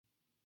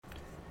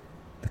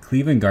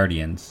Cleveland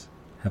Guardians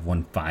have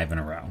won 5 in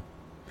a row.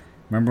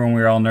 Remember when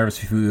we were all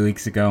nervous a few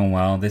weeks ago?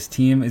 Well, this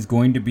team is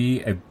going to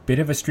be a bit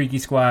of a streaky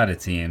squad,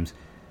 it seems.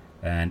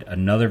 And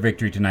another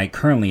victory tonight,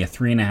 currently a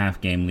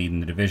 3.5 game lead in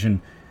the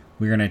division.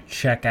 We're going to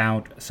check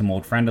out some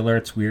old friend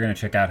alerts. We're going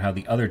to check out how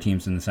the other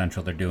teams in the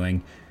Central are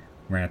doing.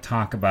 We're going to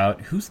talk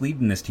about who's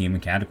leading this team in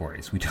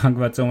categories. We talk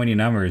about so many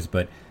numbers,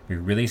 but we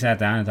really sat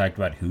down and talked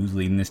about who's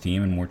leading this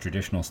team in more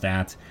traditional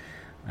stats.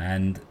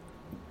 And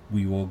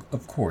we will,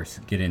 of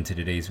course, get into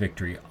today's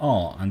victory,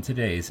 all on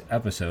today's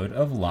episode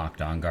of Locked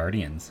On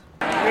Guardians.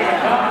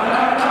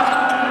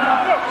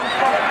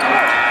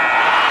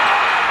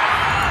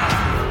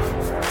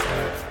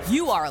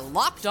 You are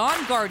Locked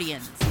On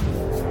Guardians,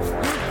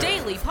 your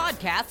daily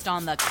podcast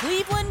on the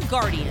Cleveland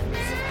Guardians,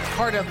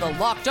 part of the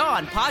Locked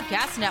On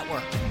Podcast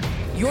Network,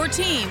 your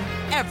team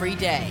every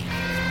day.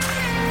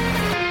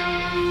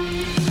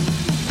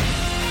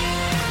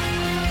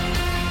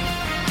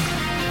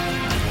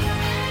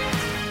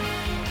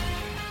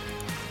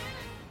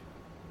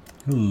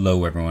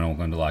 Hello, everyone, and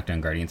welcome to Locked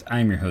On Guardians.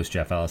 I'm your host,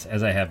 Jeff Ellis,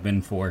 as I have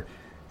been for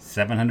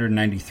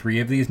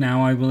 793 of these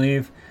now, I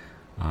believe.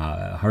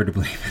 Hard to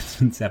believe it's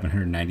been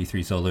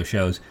 793 solo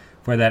shows.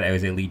 For that, I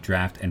was a lead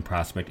draft and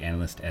prospect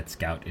analyst at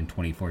Scout in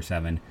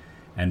 24/7.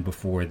 And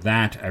before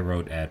that, I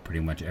wrote at pretty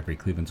much every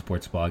Cleveland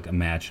sports blog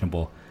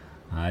imaginable.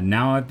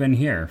 Now I've been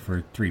here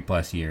for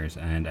 3+ years,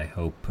 and I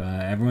hope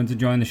everyone's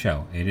enjoying the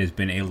show. It has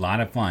been a lot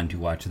of fun to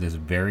watch this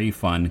very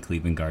fun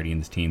Cleveland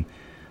Guardians team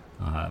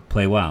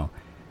play well.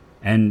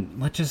 And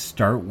let's just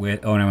start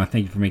with, and I want to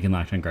thank you for making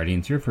Locked On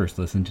Guardians your first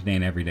listen today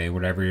and every day,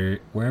 wherever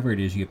it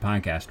is you get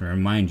podcasts. And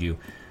remind you,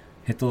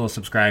 hit the little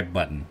subscribe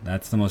button.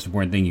 That's the most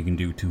important thing you can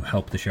do to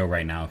help the show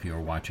right now. If you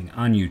are watching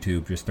on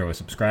YouTube, just throw a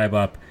subscribe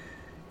up.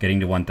 Getting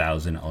to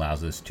 1,000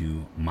 allows us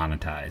to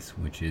monetize,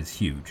 which is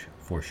huge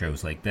for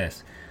shows like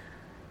this.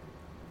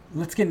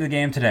 Let's get into the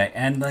game today.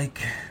 And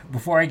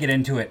before I get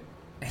into it,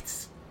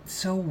 it's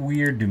so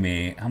weird to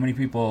me how many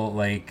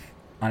people,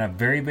 on a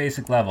very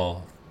basic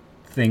level,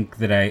 think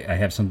that I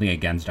have something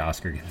against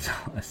Oscar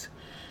Gonzalez.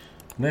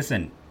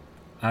 Listen,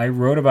 I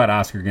wrote about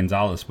Oscar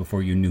Gonzalez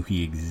before you knew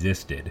he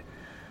existed.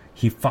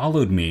 He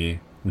followed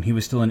me when he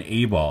was still an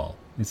A-ball.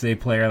 It's a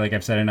player,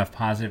 I've said enough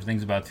positive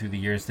things about through the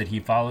years, that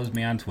he follows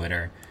me on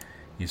Twitter.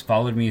 He's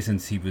followed me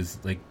since he was,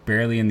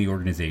 barely in the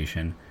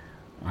organization.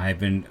 I've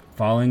been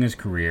following his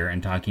career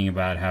and talking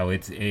about how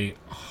he's a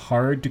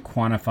hard to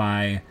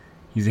quantify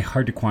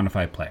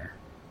player,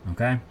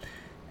 okay?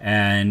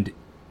 And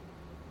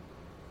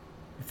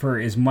for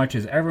as much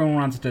as everyone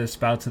wants to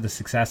spout to the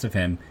success of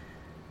him,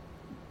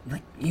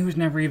 he was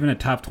never even a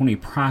top 20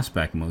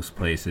 prospect most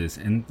places.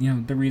 And,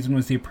 the reason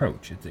was the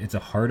approach. It's a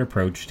hard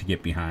approach to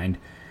get behind.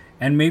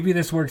 And maybe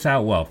this works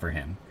out well for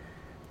him.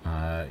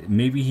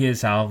 Maybe he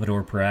is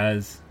Salvador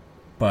Perez,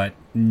 but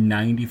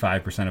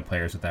 95% of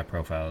players with that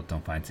profile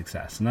don't find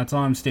success. And that's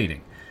all I'm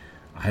stating.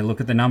 I look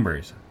at the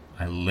numbers.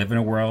 I live in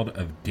a world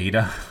of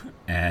data,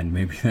 and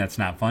maybe that's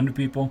not fun to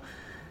people.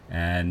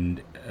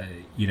 And,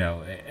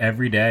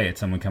 every day it's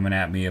someone coming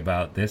at me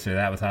about this or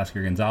that with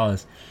Oscar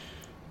Gonzalez.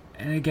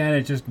 And again,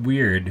 it's just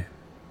weird.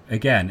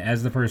 Again,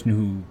 as the person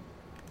who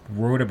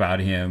wrote about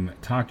him,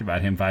 talked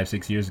about him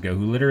 5-6 years ago,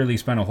 who literally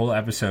spent a whole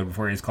episode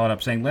before he was called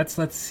up saying, let's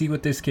see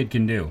what this kid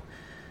can do.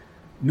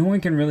 No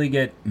one can really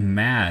get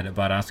mad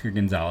about Oscar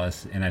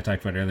Gonzalez, and I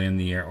talked about earlier in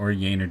the year, or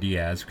Yainer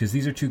Diaz, because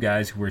these are two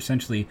guys who were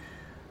essentially,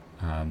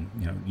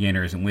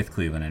 Yainer isn't with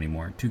Cleveland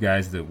anymore. Two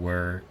guys that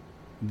were,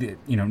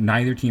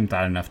 neither team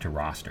thought enough to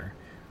roster.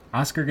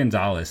 Oscar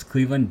Gonzalez,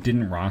 Cleveland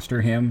didn't roster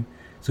him,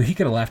 so he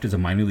could have left as a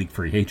minor league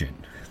free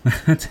agent.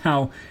 That's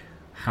how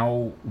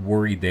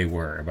worried they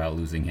were about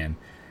losing him.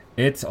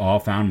 It's all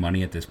found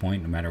money at this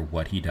point, no matter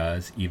what he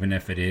does, even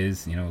if it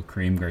is, a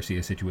Kareem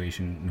Garcia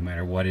situation, no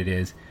matter what it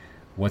is.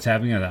 What's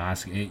happening with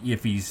Oscar,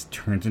 if he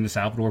turns into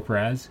Salvador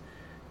Perez,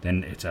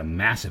 then it's a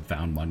massive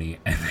found money,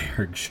 and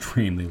they're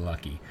extremely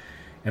lucky.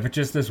 If it's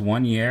just this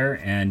 1 year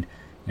and,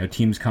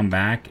 teams come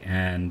back,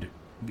 and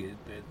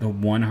the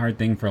one hard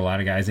thing for a lot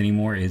of guys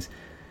anymore is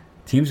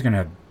teams are going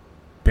to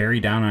bury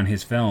down on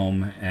his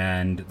film,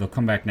 and they'll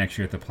come back next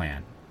year with a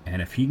plan.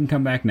 And if he can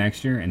come back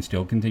next year and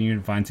still continue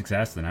to find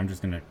success, then I'm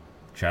just going to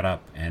shut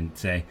up and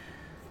say,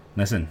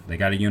 listen, they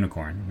got a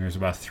unicorn. There's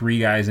about 3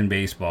 guys in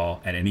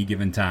baseball at any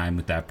given time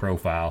with that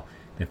profile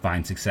that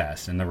find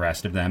success, and the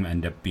rest of them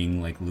end up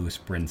being like Lewis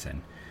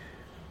Brinson.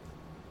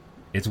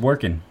 It's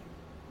working,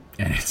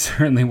 and it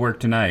certainly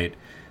worked tonight.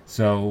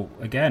 So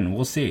again,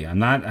 we'll see. I'm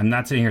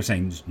not sitting here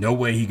saying there's no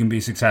way he can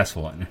be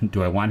successful.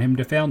 Do I want him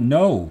to fail?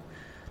 No,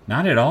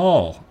 not at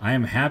all. I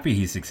am happy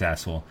he's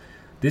successful.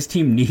 This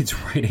team needs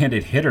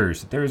right-handed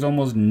hitters. There's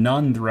almost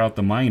none throughout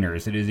the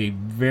minors. It is a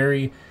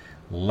very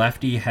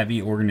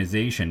lefty-heavy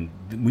organization.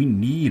 We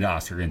need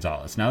Oscar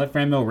Gonzalez. Now that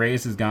Franmil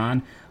Reyes is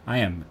gone,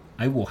 I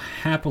will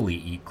happily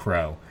eat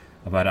crow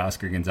about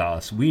Oscar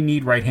Gonzalez. We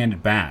need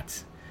right-handed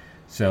bats.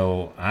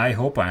 So I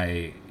hope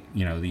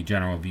the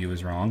general view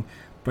is wrong.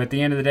 But at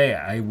the end of the day,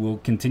 I will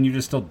continue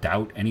to still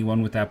doubt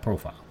anyone with that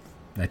profile.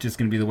 That's just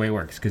going to be the way it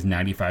works, because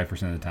 95%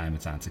 of the time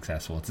it's not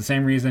successful. It's the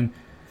same reason,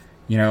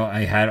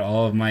 I had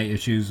all of my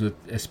issues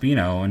with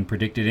Espino and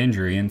predicted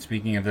injury. And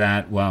speaking of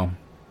that, well,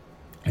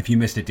 if you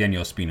missed it,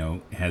 Daniel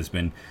Espino has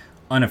been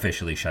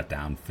unofficially shut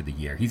down for the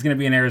year. He's going to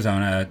be in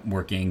Arizona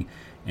working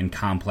in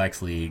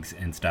complex leagues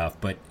and stuff,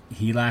 but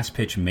he last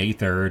pitched May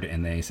 3rd,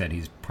 and they said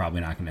he's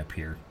probably not going to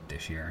appear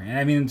this year. And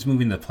I mean, it's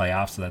moving to the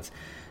playoffs, so that's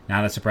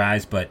not a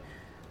surprise, but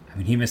I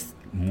mean, he missed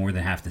more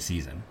than half the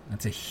season.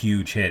 That's a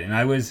huge hit. And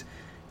I was,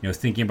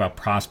 thinking about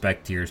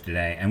prospect tiers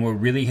today, and what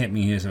really hit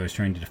me is I was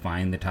trying to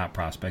define the top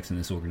prospects in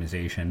this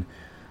organization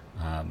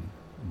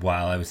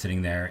while I was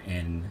sitting there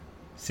in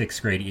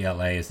 6th grade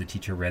ELA as the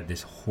teacher read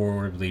this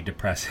horribly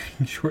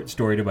depressing short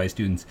story to my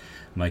students.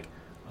 I'm like,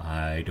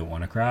 I don't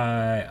want to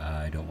cry.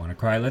 I don't want to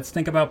cry. Let's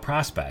think about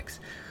prospects.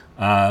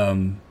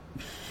 That's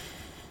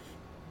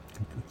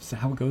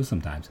how it goes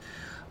sometimes.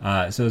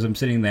 So as I'm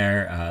sitting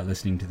there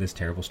listening to this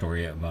terrible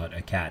story about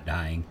a cat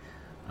dying,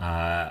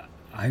 I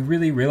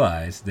really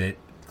realized that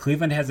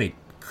Cleveland has a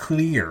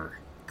clear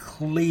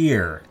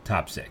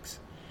top 6.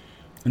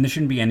 And there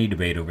shouldn't be any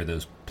debate over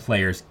those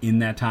players in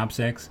that top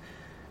 6.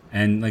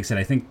 And like I said,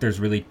 I think there's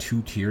really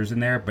 2 tiers in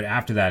there, but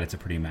after that, it's a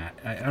pretty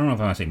I don't know if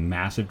I want to say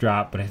massive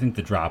drop, but I think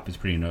the drop is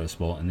pretty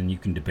noticeable. And then you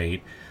can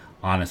debate,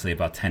 honestly,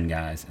 about 10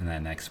 guys in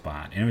that next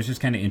spot. And it was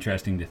just kind of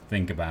interesting to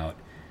think about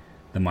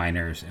the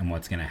minors and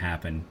what's going to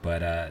happen.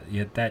 But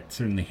that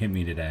certainly hit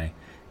me today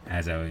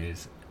as I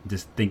was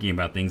just thinking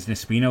about things. And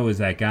Espino is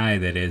that guy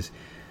that is,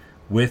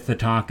 with the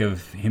talk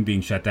of him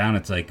being shut down,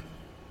 it's like,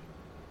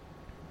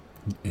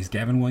 is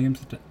Gavin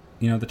Williams,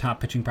 the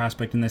top pitching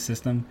prospect in this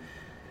system?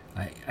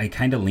 I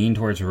kind of lean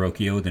towards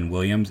Rocchio than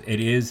Williams. It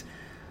is,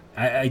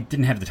 I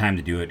didn't have the time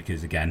to do it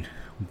because, again,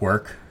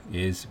 work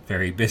is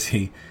very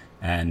busy.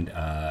 And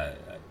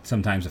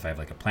sometimes if I have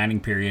like a planning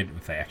period,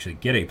 if I actually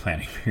get a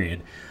planning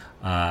period,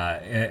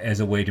 as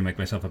a way to make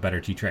myself a better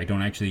teacher,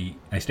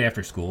 I stay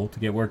after school to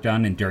get work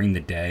done. And during the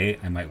day,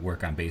 I might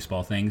work on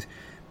baseball things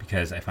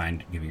because I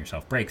find giving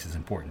yourself breaks is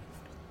important.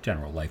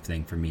 General life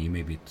thing for me.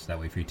 Maybe it's that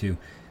way for you too.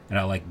 And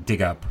I'll like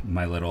dig up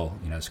my little,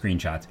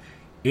 screenshots.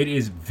 It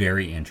is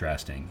very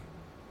interesting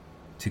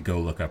to go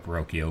look up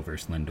Rocchio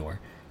versus Lindor.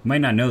 You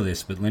might not know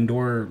this, but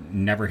Lindor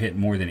never hit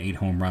more than 8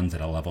 home runs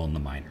at a level in the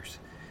minors.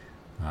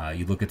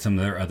 You look at some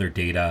of their other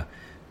data,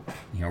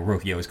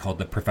 Rocchio is called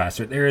the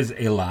professor. There is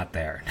a lot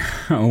there.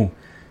 Now,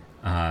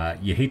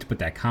 you hate to put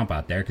that comp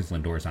out there because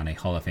Lindor is on a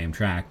Hall of Fame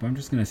track, but I'm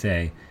just going to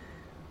say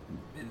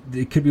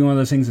it could be one of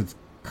those things that's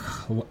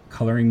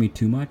coloring me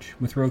too much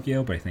with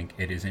Rocchio, but I think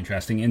it is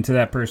interesting. And to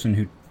that person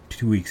who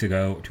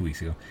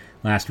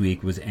last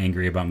week was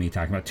angry about me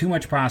talking about too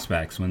much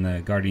prospects when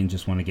the Guardians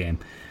just won a game.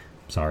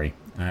 Sorry.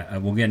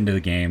 We'll get into the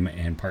game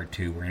in part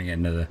 2. We're going to get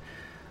into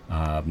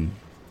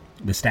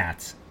the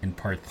stats in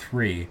part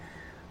 3.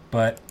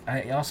 But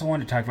I also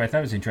wanted to talk about, I thought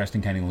it was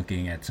interesting kind of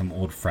looking at some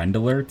old friend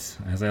alerts,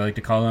 as I like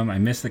to call them. I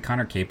missed that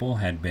Connor Capel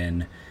had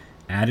been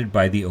added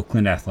by the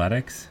Oakland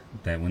Athletics,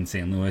 that when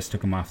St. Louis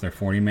took him off their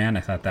 40-man.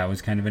 I thought that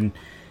was kind of an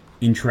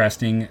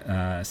interesting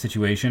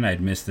situation. I'd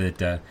missed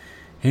that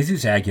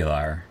Jesus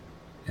Aguilar,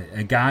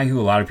 a guy who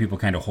a lot of people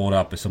kind of hold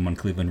up as someone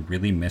Cleveland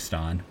really missed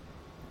on.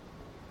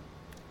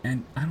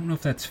 And I don't know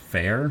if that's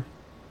fair.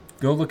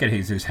 Go look at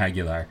Jesus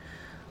Aguilar.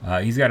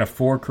 He's got a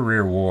 4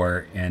 career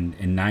WAR, and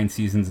in 9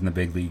 seasons in the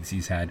big leagues,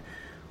 he's had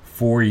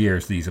 4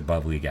 years that he's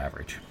above league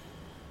average.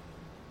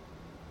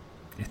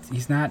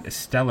 He's not a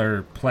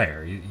stellar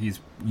player.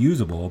 He's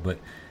usable, but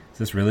is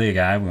this really a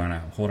guy we want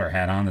to hold our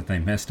hat on that they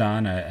missed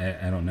on?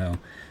 I don't know.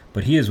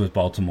 But he is with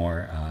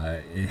Baltimore.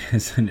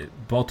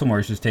 Baltimore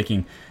is just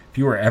taking, if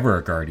you were ever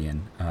a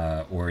Guardian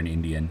or an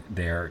Indian,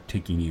 they're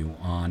taking you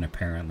on,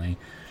 apparently.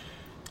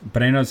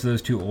 But I noticed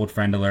those 2 old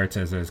friend alerts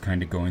as I was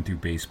kind of going through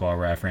Baseball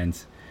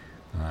Reference.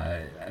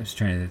 I was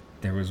trying to,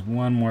 there was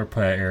one more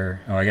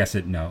player. Oh, I guess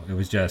it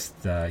was just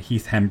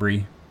Heath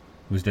Hembree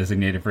was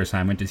designated for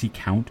assignment. Does he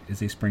count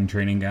as a spring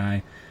training guy?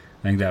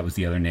 I think that was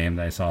the other name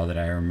that I saw that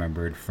I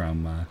remembered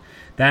from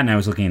that. And I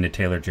was looking into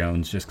Taylor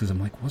Jones just because I'm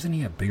like, wasn't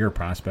he a bigger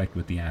prospect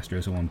with the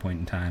Astros at one point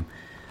in time?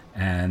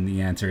 And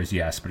the answer is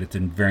yes, but it's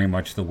in very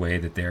much the way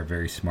that they're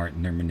very smart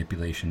in their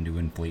manipulation to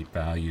inflate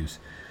values.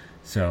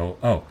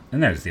 So,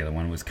 and there's the other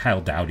one, was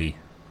Kyle Dowdy,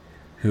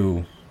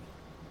 who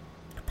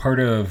part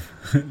of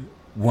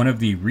one of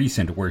the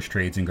recent worst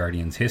trades in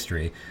Guardians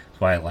history. That's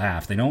why I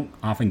laugh. They don't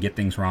often get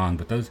things wrong,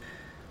 but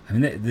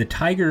the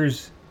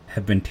Tigers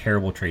have been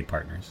terrible trade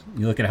partners.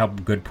 You look at how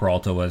good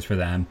Peralta was for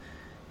them.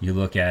 You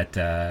look at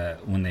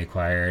when they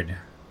acquired,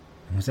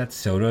 was that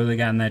Soto they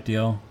got in that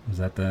deal? Was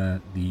that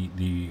the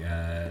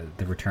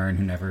return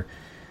who never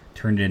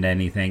turned into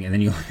anything? And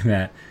then you look at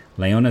that,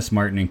 Leonis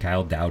Martin and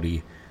Kyle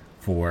Dowdy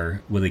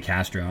for Willie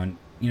Castro. And,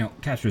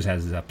 Castro's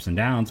has his ups and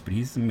downs, but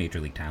he's a major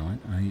league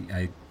talent.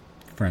 I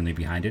firmly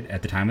behind it.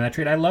 At the time of that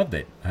trade, I loved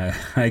it.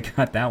 I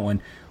got that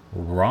one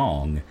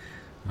wrong.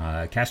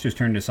 Castro's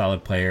turned a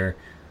solid player.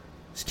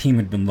 His team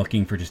had been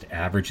looking for just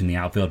average in the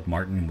outfield.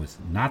 Martin was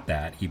not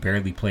that. He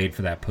barely played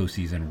for that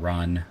postseason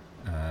run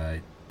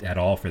at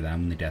all for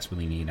them. They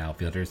desperately need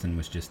outfielders and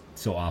was just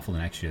so awful the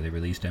next year they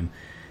released him.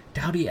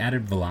 Dowdy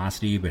added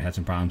velocity but had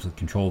some problems with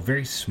control.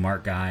 Very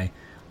smart guy.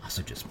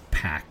 also just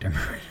packed. I'm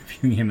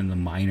reviewing him in the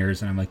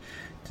minors, and I'm like,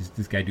 does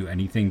this guy do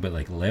anything but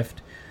like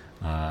lift?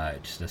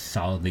 Just a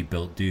solidly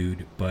built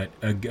dude, but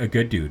a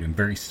good dude and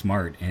very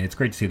smart. And it's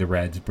great to see the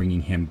Reds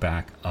bringing him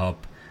back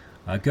up.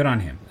 Good on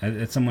him.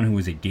 It's someone who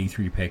was a day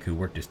 3 pick who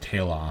worked his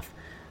tail off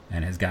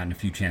and has gotten a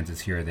few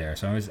chances here or there.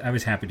 So I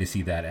was happy to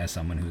see that as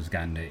someone who's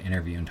gotten to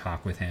interview and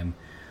talk with him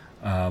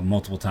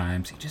multiple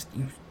times. He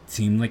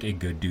seemed like a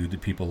good dude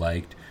that people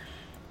liked.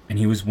 And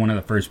he was one of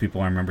the first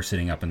people I remember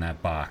sitting up in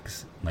that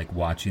box, like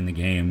watching the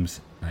games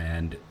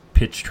and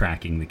pitch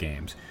tracking the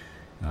games.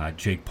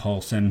 Jake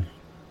Paulson,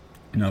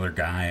 another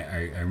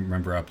guy I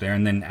remember up there.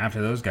 And then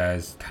after those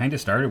guys kind of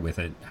started with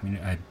it, I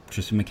mean,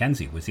 Tristan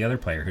McKenzie was the other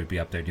player who'd be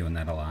up there doing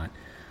that a lot.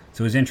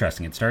 So it was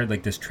interesting. It started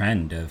like this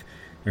trend of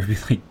there'd be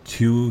like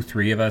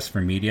 2-3 of us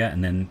for media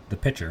and then the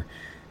pitcher.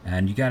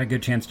 And you got a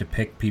good chance to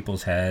pick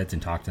people's heads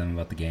and talk to them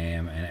about the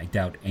game. And I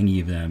doubt any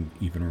of them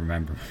even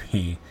remember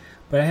me.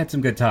 But I had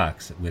some good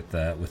talks with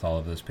all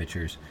of those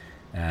pitchers.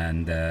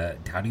 And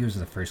Dowdy was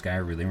the first guy I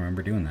really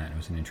remember doing that. It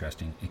was an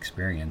interesting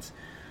experience.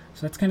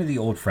 So that's kind of the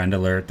old friend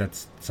alert.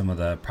 That's some of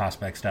the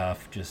prospect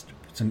stuff. Just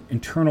some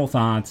internal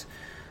thoughts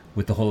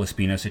with the whole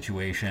Espino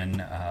situation.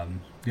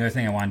 The other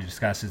thing I wanted to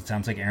discuss is it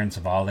sounds like Aaron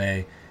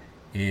Savale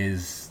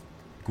is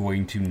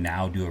going to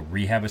now do a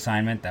rehab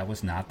assignment. That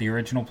was not the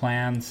original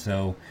plan.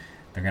 So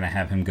they're going to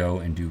have him go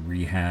and do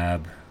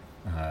rehab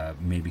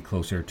maybe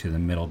closer to the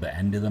middle to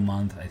end of the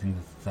month. I think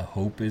the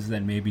hope is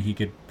that maybe he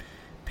could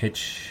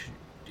pitch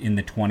in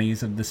the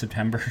 20s of the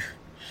September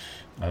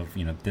of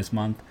this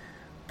month.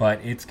 But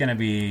it's going to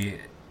be,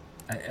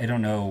 I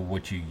don't know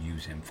what you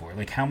use him for.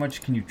 Like, how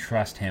much can you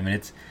trust him? And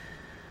it's,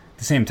 at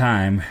the same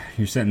time,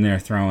 you're sitting there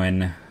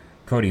throwing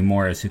Cody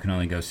Morris, who can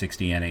only go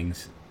 60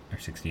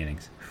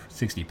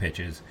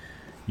 pitches.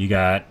 You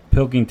got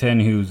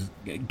Pilkington, who's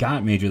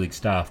got major league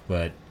stuff,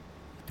 but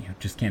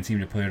just can't seem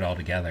to put it all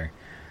together.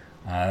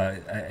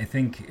 I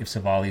think if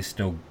Savali's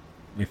still,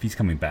 if he's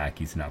coming back,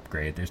 he's an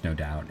upgrade. There's no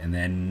doubt. And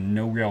then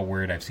no real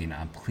word I've seen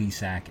on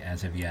Plesac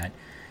as of yet.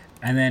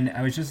 And then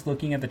I was just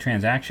looking at the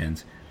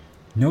transactions.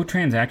 No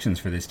transactions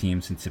for this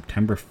team since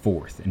September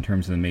 4th in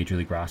terms of the Major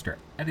League roster.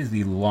 That is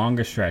the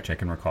longest stretch I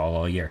can recall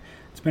all year.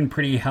 It's been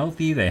pretty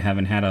healthy. They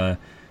haven't had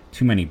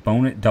too many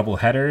double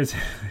headers.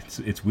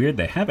 It's weird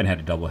they haven't had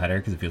a double header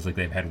because it feels like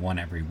they've had one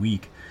every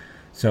week.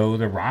 So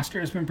the roster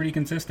has been pretty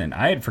consistent.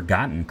 I had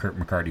forgotten Kurt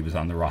McCarty was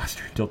on the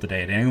roster until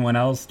today. Had anyone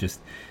else just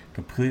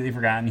completely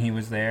forgotten he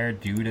was there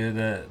due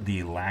to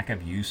the lack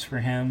of use for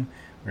him?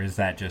 Or is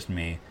that just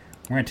me?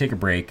 We're going to take a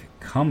break,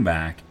 come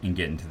back, and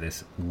get into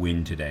this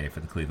win today for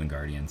the Cleveland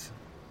Guardians.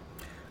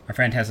 Our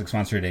fantastic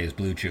sponsor today is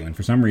Blue Chew, and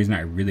for some reason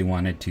I really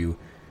wanted to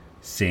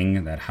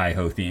sing that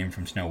hi-ho theme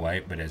from Snow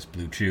White, but as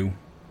Blue Chew,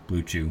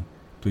 Blue Chew,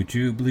 Blue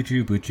Chew, Blue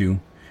Chew, Blue Chew,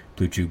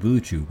 Blue Chew, Blue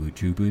Chew, Blue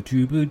Chew, Blue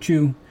Chew, Blue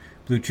Chew,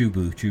 Blue Chew,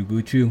 Blue Chew,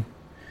 Blue Chew.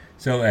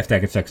 So if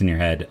that gets stuck in your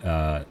head,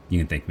 you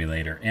can thank me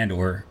later and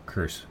or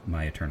curse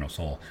my eternal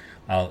soul.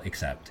 I'll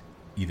accept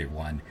either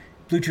one.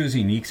 Blue Chew is a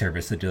unique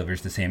service that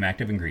delivers the same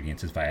active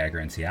ingredients as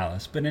Viagra and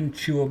Cialis, but in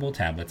chewable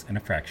tablets and a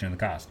fraction of the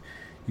cost.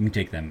 You can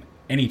take them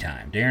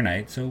anytime, day or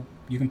night, so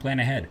you can plan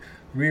ahead.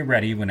 We're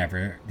ready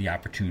whenever the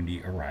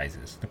opportunity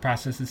arises. The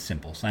process is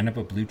simple. Sign up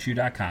at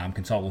BlueChew.com,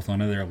 consult with one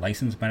of their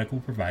licensed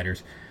medical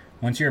providers.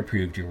 Once you're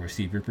approved, you'll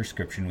receive your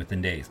prescription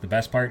within days. The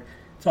best part,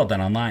 it's all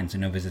done online, so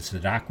no visits to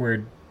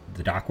to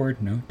the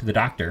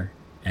doctor,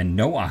 and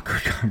no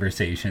awkward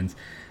conversations,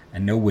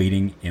 and no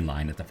waiting in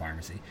line at the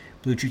pharmacy.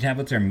 Blue Chew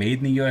tablets are made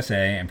in the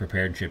USA and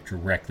prepared and shipped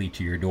directly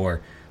to your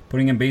door.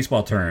 Putting in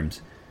baseball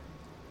terms,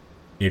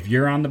 if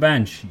you're on the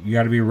bench, you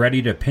got to be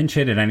ready to pinch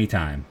hit at any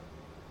time.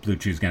 Blue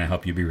Chew's going to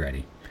help you be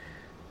ready.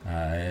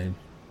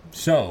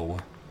 So,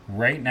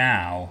 right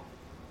now,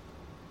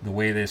 the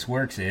way this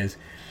works is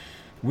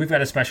we've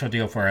got a special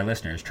deal for our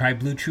listeners. Try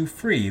Blue Chew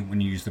free when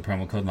you use the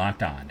promo code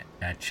LOCKEDON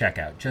at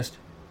checkout. Just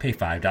pay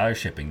 $5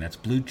 shipping. That's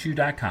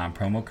BlueChew.com.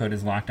 Promo code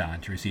is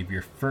LOCKEDON to receive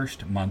your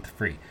first month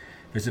free.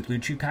 Visit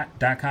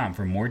BlueChew.com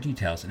for more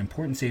details and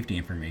important safety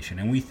information.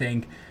 And we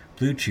thank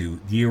Blue Chew,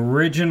 the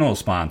original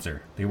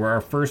sponsor. They were our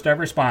first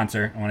ever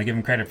sponsor. I want to give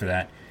them credit for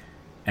that.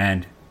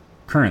 And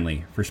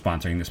currently for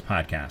sponsoring this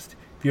podcast.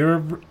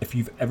 If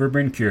you've ever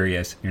been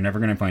curious, you're never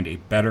going to find a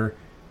better,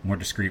 more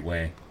discreet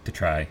way to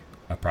try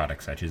a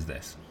product such as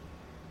this.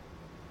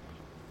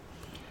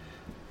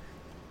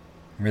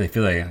 I really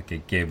feel like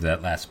it gave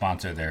that last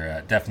sponsor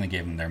definitely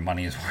gave them their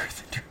money's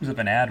worth in terms of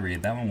an ad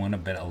read. That one went a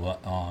bit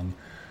long.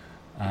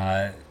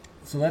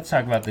 So let's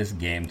talk about this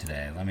game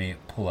today. Let me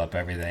pull up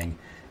everything.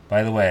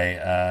 By the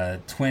way,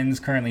 Twins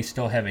currently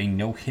still have a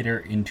no-hitter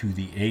into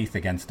the 8th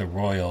against the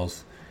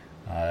Royals.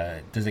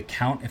 Does it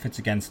count if it's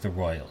against the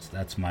Royals?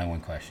 That's my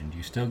one question. Do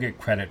you still get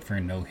credit for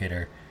a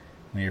no-hitter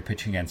when you're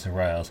pitching against the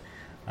Royals?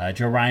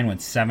 Joe Ryan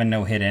went 7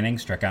 no-hit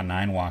innings, struck out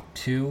 9, walked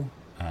 2.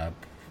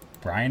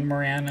 Brian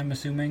Moran, I'm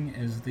assuming,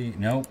 is the...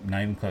 Nope,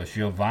 not even close.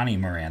 Giovanni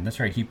Moran. That's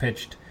right, he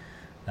pitched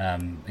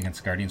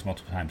against Guardians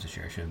multiple times this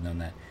year. I should have known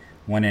that.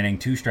 1 inning,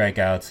 2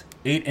 strikeouts,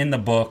 8 in the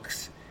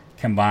books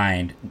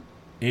combined.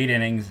 8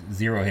 innings,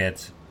 0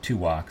 hits, 2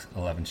 walks,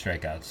 11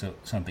 strikeouts. So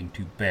something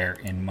to bear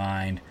in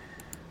mind.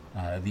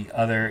 The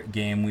other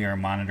game we are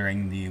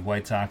monitoring, the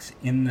White Sox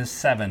in the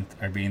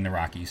 7th are beating the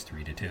Rockies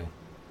 3-2.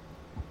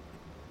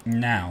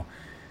 Now,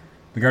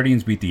 the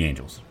Guardians beat the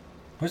Angels.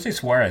 Jose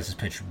Suarez has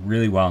pitched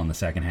really well in the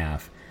second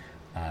half.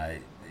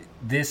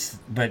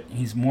 But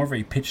he's more of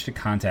a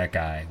pitch-to-contact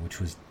guy, which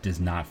does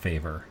not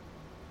favor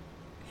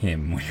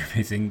him when you're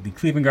facing the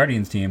Cleveland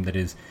Guardians team that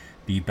is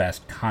the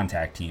best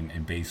contact team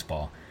in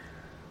baseball.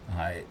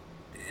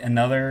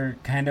 Another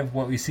kind of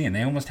what we see, and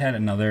they almost had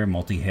another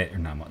multi-hit, or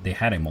not, they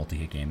had a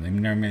multi-hit game. They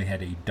normally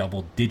had a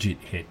double-digit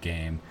hit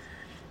game.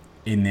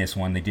 In this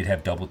one, they did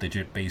have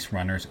double-digit base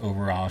runners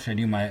overall. Should I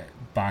do my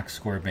box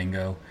score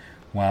bingo?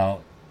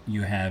 Well,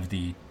 you have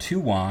the 2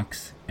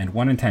 walks and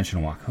 1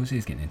 intentional walk.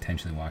 Jose's getting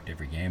intentionally walked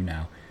every game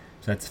now.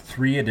 So that's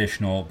 3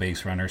 additional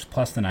base runners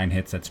plus the 9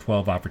 hits. That's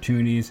 12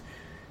 opportunities.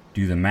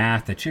 Do the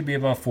math. That should be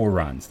about 4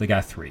 runs. They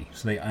got 3,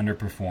 so they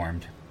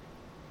underperformed.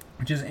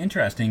 Which is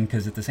interesting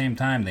because at the same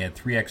time, they had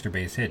 3 extra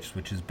base hits,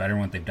 which is better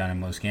than what they've done in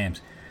most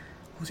games.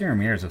 Jose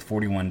Ramirez with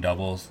 41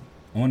 doubles.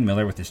 Owen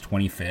Miller with his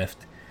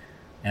 25th.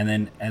 And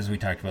then, as we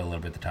talked about a little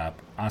bit at the top,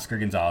 Oscar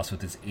Gonzalez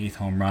with his 8th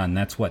home run.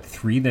 That's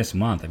 3 this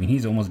month. I mean,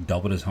 he's almost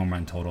doubled his home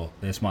run total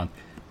this month.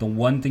 The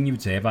one thing you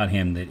would say about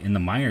him, that in the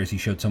minors, he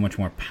showed so much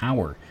more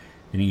power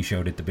than he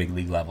showed at the big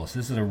league level. So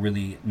this is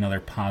another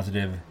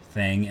positive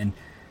thing. And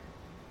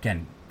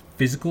again,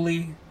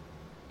 physically,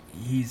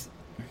 he's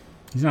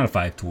not a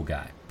 5-tool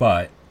guy,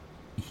 but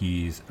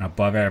he's an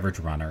above-average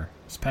runner,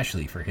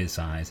 especially for his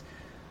size,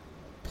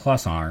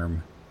 plus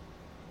arm,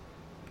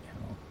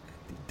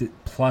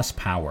 plus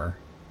power.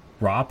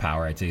 Raw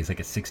power, I'd say, is like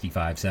a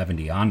 65,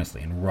 70,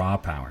 honestly, and raw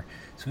power.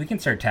 So if we can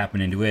start tapping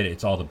into it,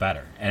 it's all the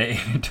better. And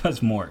it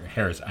does more.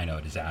 Harris, I know,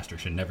 a disaster.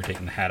 Should have never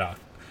taken the hat off.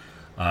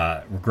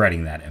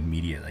 Regretting that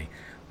immediately.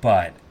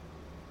 But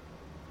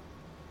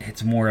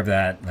it's more of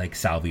that, like,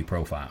 Salvi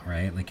profile,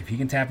 right? Like, if he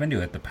can tap into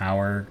it, the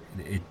power,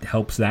 it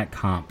helps that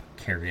comp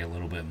carry a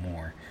little bit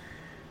more.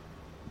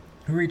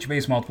 Who reached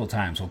base multiple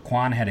times? Well,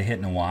 Kwan had a hit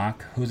and a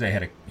walk. Jose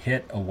had a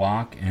hit, a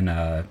walk, and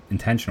an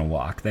intentional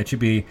walk. That should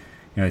be...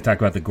 they talk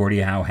about the Gordie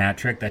Howe hat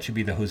trick. That should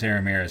be the Jose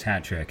Ramirez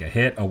hat trick. A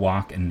hit, a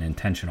walk, and an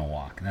intentional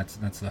walk. That's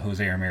the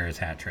Jose Ramirez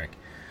hat trick.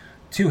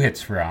 2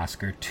 hits for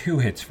Oscar, 2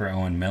 hits for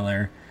Owen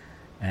Miller,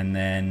 and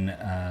then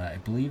I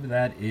believe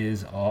that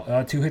is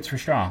all. 2 hits for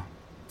Straw.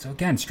 So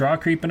again, Straw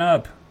creeping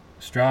up.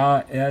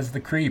 Straw as the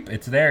creep.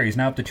 It's there. He's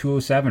now up to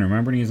 207.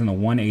 Remember, he was in the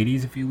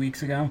 180s a few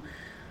weeks ago.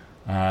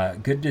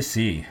 Good to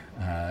see.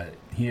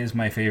 He is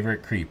my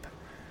favorite creep.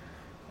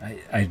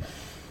 I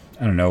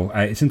don't know.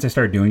 Since I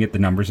started doing it, the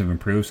numbers have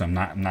improved, so I'm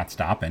not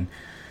stopping.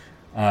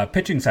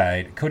 Pitching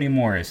side, Cody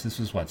Morris. This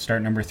was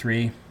start number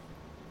 3,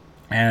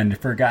 and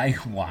for a guy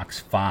who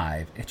walks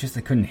 5, it's just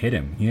they couldn't hit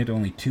him. He had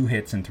only 2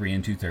 hits in 3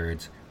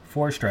 2/3,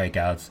 4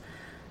 strikeouts,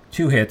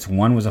 2 hits.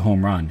 1 was a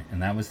home run,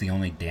 and that was the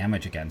only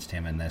damage against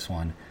him in this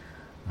one.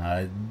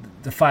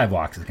 The 5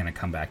 walks is going to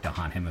come back to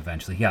haunt him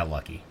eventually. He got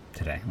lucky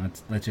today.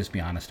 Let's just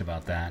be honest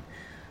about that.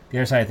 The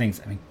other side of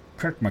things, I mean,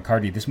 Kirk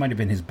McCarty. This might have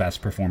been his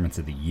best performance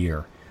of the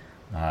year.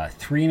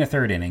 3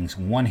 1/3 innings,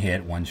 1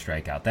 hit, 1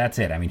 strikeout. That's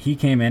it. I mean, he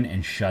came in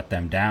and shut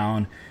them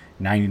down.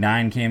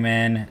 99 came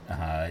in,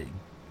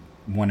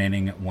 1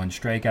 inning, 1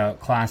 strikeout.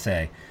 Class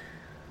A,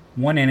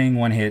 1 inning,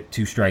 1 hit,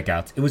 2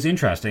 strikeouts. It was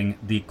interesting.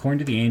 According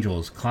to the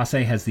Angels, Class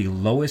A has the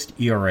lowest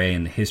ERA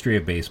in the history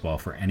of baseball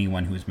for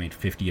anyone who has made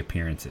 50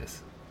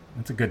 appearances.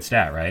 That's a good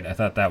stat, right? I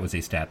thought that was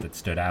a stat that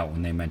stood out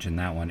when they mentioned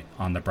that one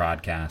on the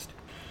broadcast.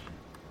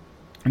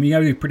 I mean, you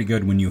gotta be pretty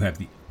good when you have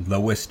the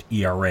lowest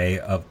ERA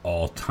of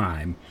all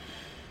time.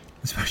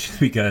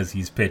 Especially because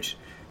he's pitched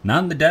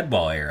not in the dead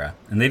ball era,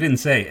 and they didn't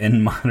say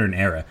in modern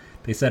era.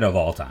 They said of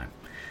all time.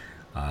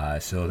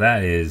 So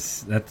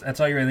that's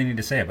all you really need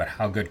to say about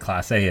how good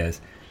Class A is.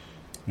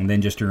 And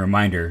then just a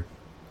reminder,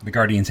 the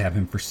Guardians have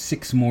him for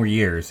 6 more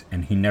years,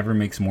 and he never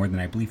makes more than,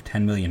 I believe,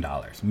 $10 million.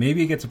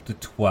 Maybe he gets up to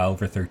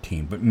 12 or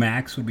 13, but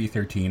max would be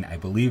 13. I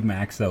believe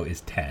max, though,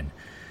 is 10.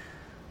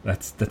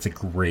 That's a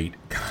great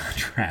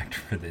contract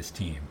for this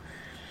team.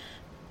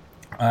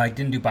 I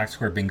didn't do box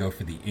score bingo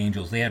for the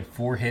Angels. They had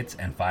 4 hits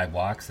and 5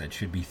 walks. That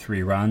should be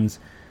 3 runs.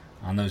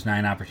 On those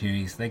 9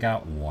 opportunities, they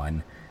got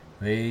 1.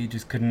 They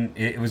just couldn't.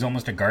 It was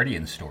almost a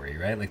Guardian story,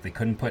 right? Like, they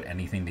couldn't put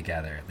anything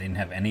together. They didn't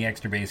have any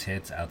extra base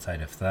hits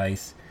outside of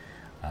Theis.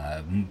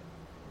 I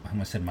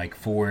almost said Mike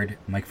Ford.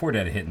 Mike Ford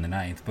had a hit in the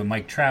 9th, but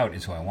Mike Trout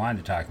is who I wanted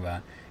to talk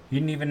about. He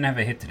didn't even have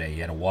a hit today.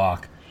 He had a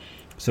walk.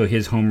 So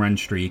his home run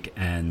streak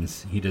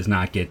ends. He does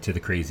not get to the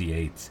crazy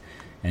 8s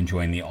and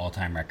join the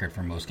all-time record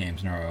for most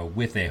games in a row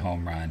with a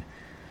home run.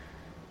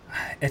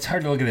 It's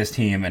hard to look at this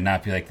team and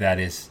not be like, that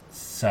is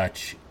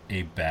such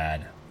a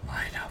bad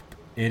lineup.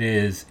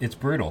 It's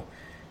brutal.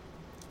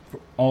 For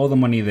all the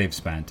money they've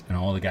spent and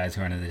all the guys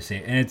who are under this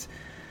team. And it's,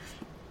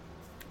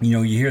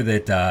 you hear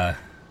that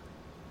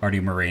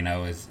Artie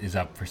Moreno is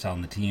up for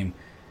selling the team.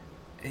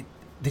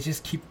 They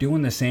just keep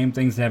doing the same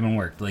things that haven't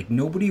worked. Like,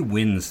 nobody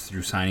wins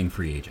through signing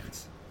free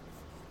agents.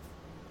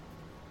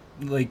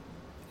 Like,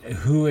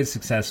 who has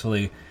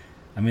successfully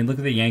I mean, look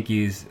at the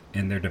Yankees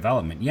in their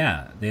development.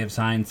 Yeah, they have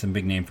signed some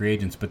big name free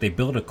agents, but they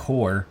built a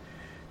core.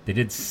 They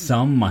did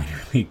some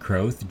minor league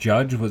growth.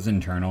 Judge was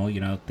internal,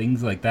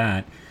 things like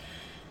that.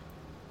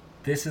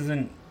 This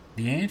isn't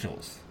the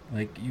Angels.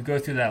 Like, you go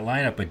through that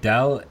lineup,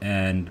 Adele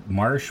and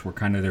Marsh were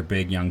kind of their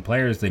big young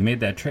players. They made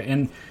that trade,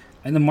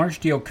 and the Marsh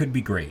deal could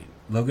be great.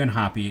 Logan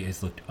Hoppe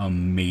has looked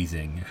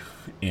amazing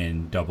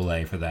in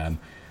Double-A for them,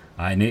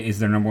 and it is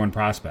their number one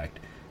prospect.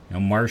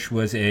 Marsh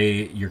was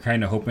you're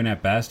kind of hoping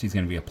at best he's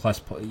going to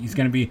be he's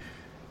going to be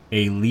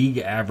a league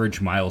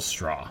average Miles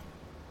Straw.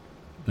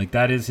 Like,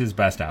 that is his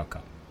best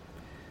outcome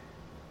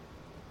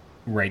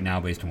right now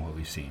based on what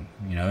we've seen.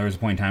 There was a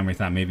point in time where we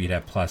thought maybe he'd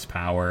have plus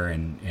power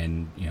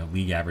and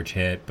league average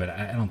hit, but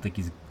I don't think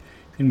he's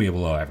going to be a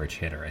below average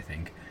hitter, I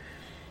think.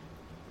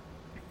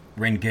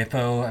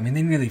 Rengifo, I mean,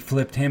 they nearly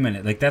flipped him,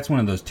 and that's one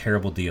of those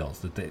terrible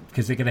deals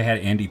because they could have had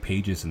Andy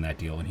Pages in that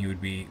deal, and he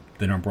would be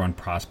the number one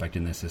prospect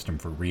in this system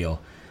for real.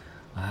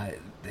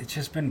 It's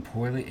just been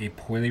a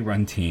poorly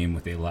run team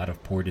with a lot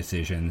of poor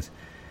decisions,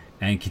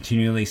 and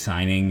continually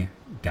signing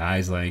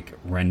guys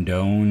like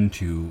Rendon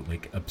to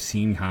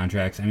obscene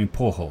contracts. I mean,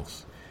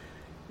 Pujols.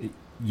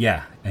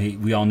 Yeah,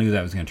 we all knew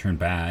that was going to turn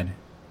bad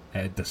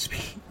at the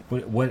speed.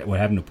 What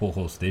happened to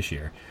Pujols this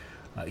year?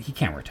 He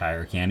can't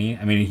retire, can he?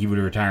 I mean, he would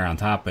retire on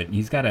top, but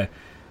he's got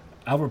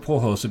Albert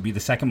Pujols would be the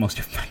second most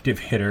effective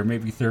hitter,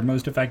 maybe third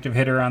most effective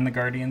hitter on the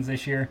Guardians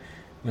this year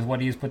with what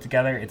he's put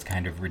together. It's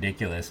kind of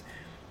ridiculous,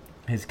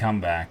 his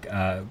comeback.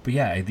 But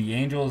yeah, the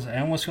Angels, I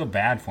almost feel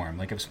bad for him.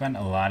 I've spent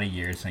a lot of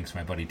years, thanks to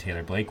my buddy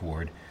Taylor Blake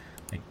Ward,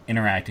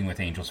 interacting with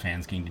Angels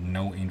fans, getting to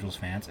know Angels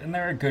fans, and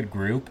they're a good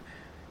group.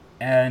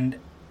 And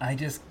I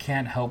just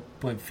can't help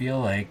but feel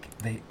like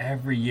they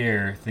every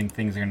year think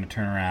things are going to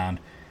turn around.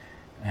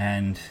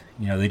 And,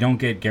 they don't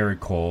get Garrett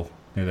Cole.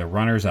 They're the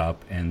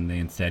runners-up, and they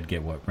instead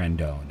get,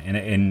 Rendon.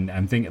 And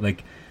I'm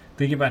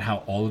thinking about how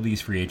all of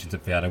these free agents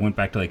have failed. I went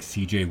back to,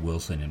 C.J.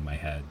 Wilson in my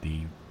head,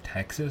 the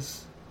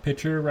Texas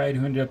pitcher, right,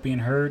 who ended up being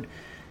hurt,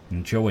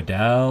 and Joe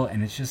Adele.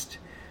 And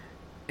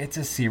it's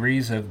a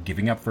series of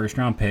giving up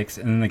first-round picks,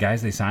 and then the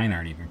guys they sign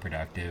aren't even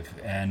productive.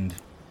 And,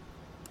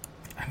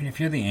 I mean, if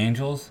you're the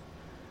Angels,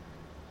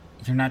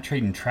 you're not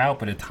trading Trout,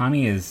 but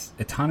Ohtani's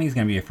going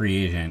to be a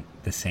free agent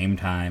the same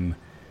time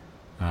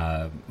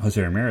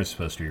Jose Ramirez is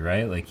supposed to be,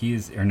 right? Or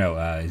is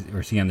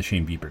he on the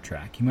Shane Bieber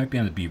track? He might be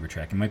on the Bieber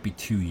track. It might be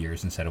 2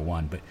 years instead of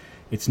 1, but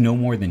it's no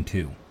more than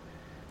 2.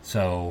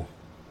 So,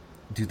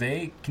 do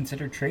they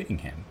consider trading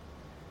him?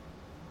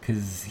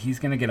 Because he's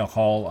going to get a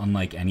haul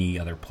unlike any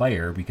other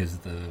player because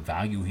of the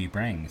value he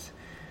brings.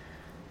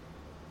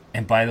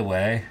 And by the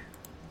way,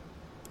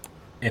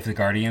 if the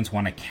Guardians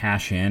want to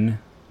cash in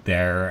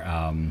their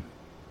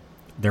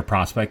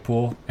prospect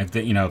pool, if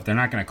they're not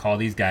going to call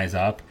these guys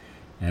up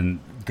and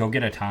go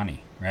get Ohtani,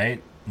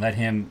 right? Let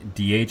him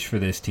DH for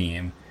this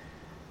team.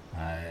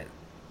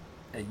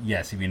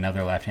 Yes, he'd be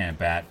another left-handed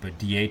bat, but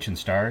DH and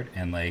start,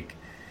 and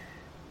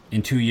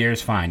in 2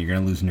 years, fine, you're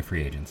going to lose into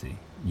free agency.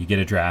 You get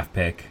a draft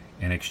pick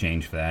in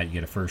exchange for that. You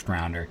get a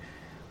first-rounder,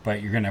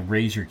 but you're going to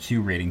raise your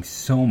Q rating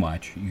so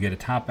much. You get a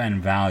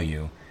top-end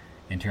value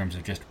in terms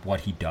of just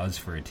what he does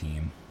for a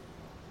team.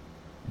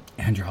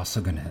 And you're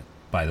also going to,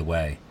 by the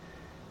way,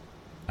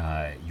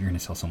 you're going to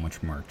sell so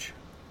much merch.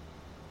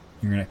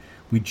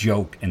 We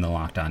joke in the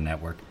Locked On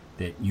Network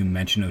that you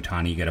mention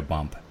Ohtani, you get a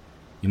bump.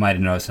 You might have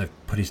noticed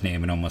I've put his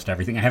name in almost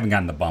everything. I haven't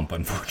gotten the bump,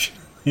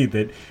 unfortunately,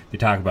 that they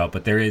talk about,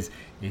 but there is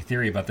a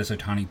theory about this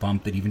Ohtani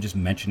bump that even just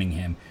mentioning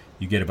him,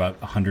 you get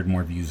about 100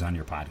 more views on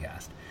your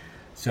podcast.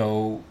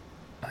 So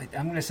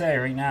I'm going to say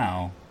right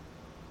now,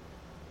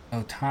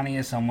 Ohtani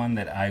is someone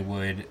that I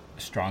would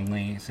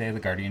strongly say the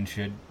Guardians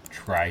should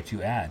try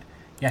to add.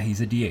 Yeah,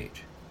 he's a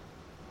DH.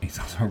 He's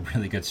also a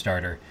really good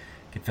starter.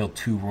 Could fill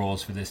 2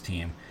 roles for this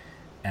team.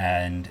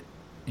 And,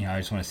 I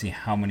just want to see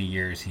how many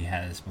years he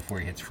has before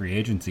he hits free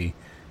agency.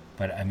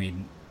 But, I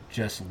mean,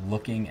 just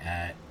looking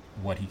at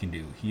what he can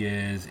do. He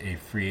is a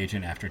free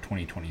agent after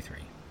 2023.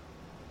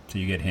 So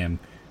you get him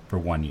for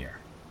 1 year.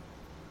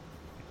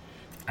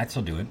 I'd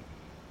still do it.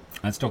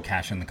 I'd still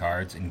cash in the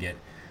cards and get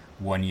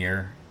 1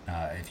 year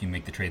if you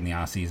make the trade in the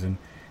offseason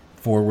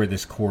for where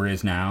this core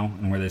is now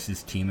and where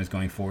this team is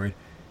going forward.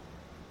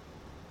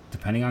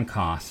 Depending on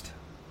cost,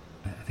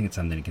 I think it's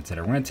something to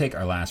consider. We're going to take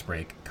our last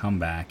break, come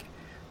back,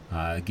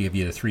 give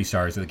you the 3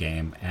 stars of the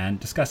game, and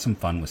discuss some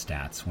fun with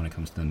stats when it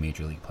comes to the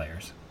major league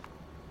players.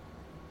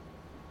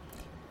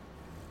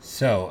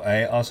 So,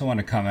 I also want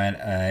to comment,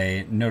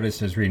 I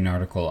noticed I was reading an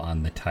article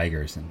on the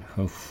Tigers, and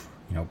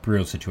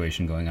brutal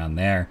situation going on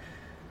there.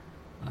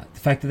 The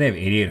fact that they have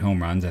 88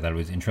 home runs, I thought it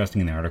was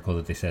interesting in the article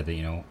that they said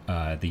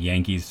that, the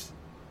Yankees,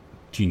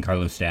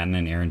 Giancarlo Stanton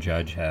and Aaron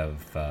Judge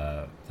have,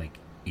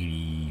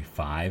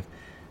 85,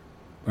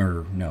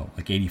 or no,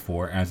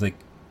 84. And I was like,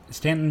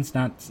 Stanton's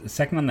not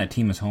second on that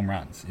team as home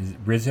runs.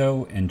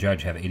 Rizzo and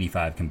Judge have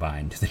 85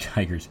 combined. The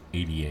Tigers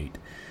 88.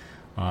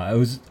 It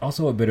was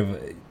also a bit of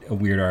a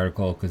weird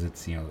article because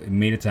it's it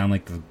made it sound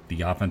like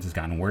the offense has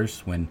gotten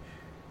worse when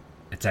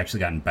it's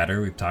actually gotten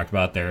better. We've talked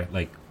about their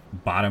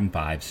bottom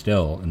 5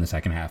 still in the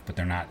second half, but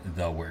they're not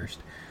the worst.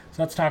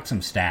 So let's talk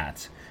some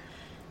stats.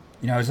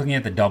 I was looking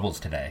at the doubles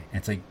today.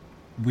 It's like,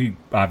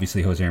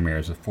 Jose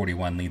Ramirez with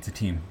 41 leads the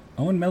team.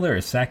 Owen Miller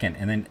is second,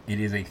 and then it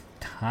is a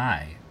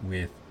tie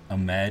with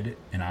Ahmed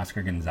and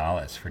Oscar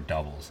Gonzalez for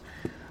doubles.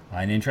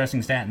 An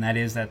interesting stat, and that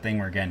is that thing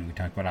where, again, we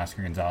talked about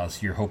Oscar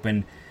Gonzalez. You're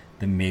hoping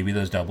that maybe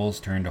those doubles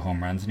turn to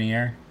home runs in a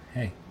year.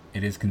 Hey,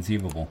 it is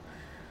conceivable.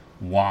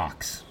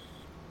 Walks.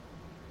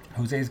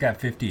 Jose's got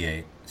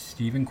 58.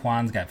 Stephen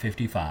Kwan's got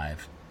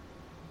 55.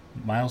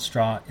 Miles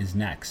Straw is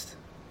next.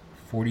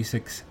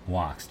 46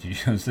 walks.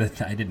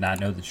 I did not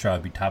know that Straw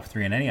would be top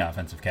 3 in any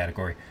offensive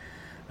category.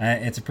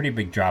 It's a pretty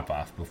big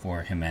drop-off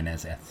before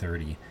Jimenez at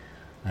 30.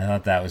 I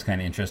thought that was kind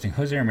of interesting.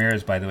 Jose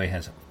Ramirez, by the way,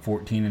 has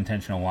 14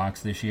 intentional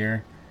walks this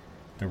year.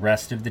 The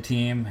rest of the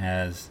team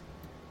has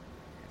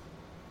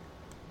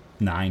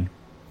 9.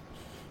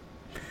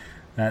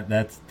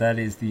 That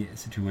is the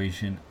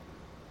situation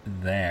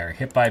there.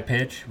 Hit by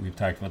pitch. We've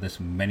talked about this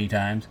many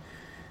times.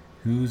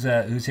 Who's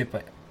hit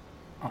by...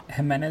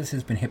 Jimenez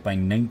has been hit by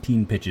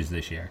 19 pitches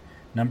this year.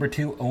 Number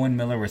 2, Owen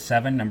Miller with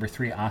 7. Number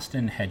 3,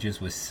 Austin Hedges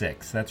with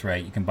 6. That's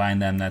right. You combine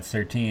them, that's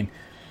 13.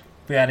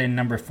 If we add in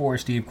number 4,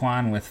 Steve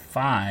Kwan with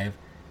 5,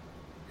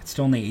 it's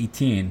still only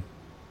 18.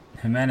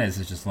 Jimenez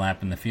is just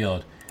lapping the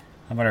field.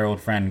 How about our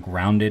old friend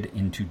grounded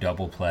into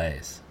double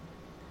plays?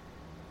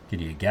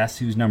 Can you guess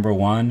who's number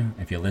 1?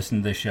 If you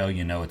listen to this show,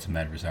 you know it's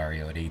Ahmed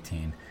Rosario at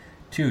 18.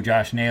 2,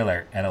 Josh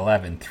Naylor at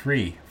 11.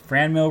 3,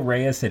 Franmil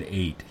Reyes at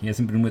 8. He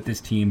hasn't been with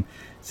this team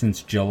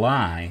since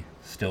July,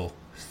 still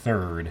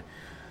 3rd.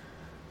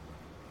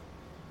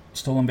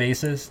 Stolen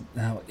bases.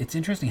 Now, it's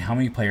interesting how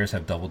many players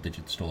have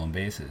double-digit stolen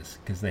bases,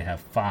 because they have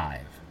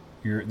 5.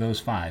 Those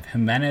 5.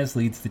 Jimenez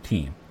leads the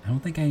team. I don't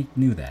think I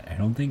knew that. I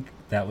don't think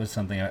that was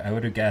something I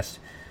would have guessed.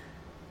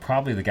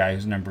 Probably the guy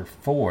who's number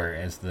 4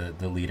 as the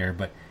leader,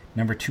 but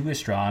number 2 is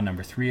Straw,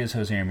 number 3 is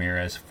Jose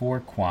Ramirez,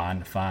 4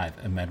 Kwan,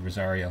 5 Ahmed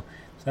Rosario.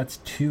 So that's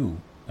 2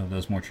 of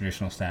those more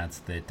traditional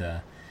stats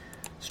that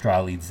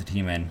Straw leads the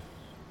team in.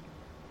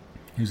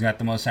 Who's got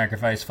the most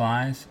sacrifice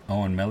flies?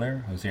 Owen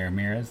Miller, Jose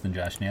Ramirez, then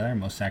Josh Naylor.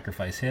 Most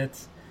sacrifice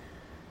hits?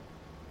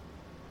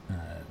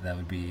 That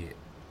would be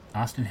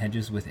Austin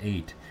Hedges with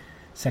 8.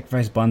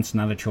 Sacrifice bunts,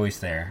 not a choice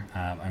there.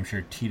 I'm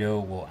sure Tito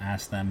will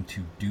ask them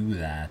to do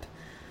that.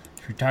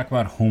 If we talk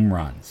about home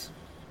runs,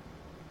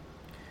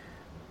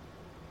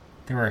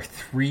 there are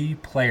 3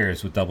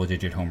 players with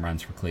double-digit home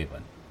runs for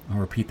Cleveland. I'll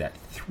repeat that.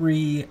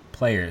 3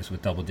 players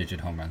with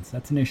double-digit home runs.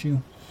 That's an issue.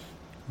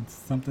 It's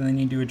something they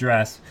need to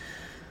address.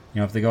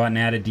 If they go out and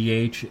add a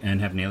DH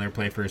and have Naylor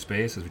play first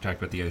base, as we talked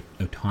about the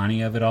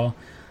Ohtani of it all,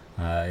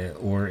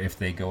 or if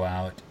they go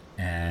out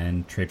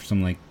and trade for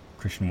someone like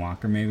Christian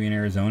Walker maybe in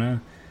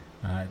Arizona,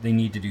 they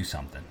need to do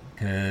something.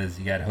 Because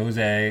you got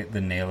Jose,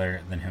 then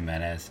Naylor, then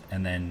Jimenez,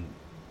 and then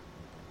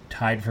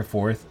tied for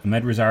 4th,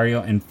 Ahmed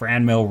Rosario and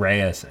Franmil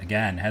Reyes.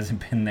 Again,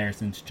 hasn't been there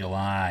since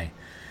July.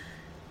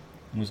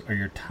 Those are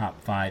your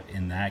top 5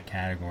 in that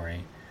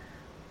category.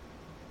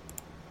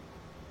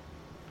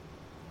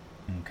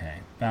 Okay,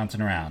 bouncing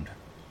around.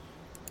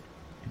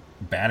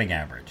 Batting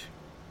average.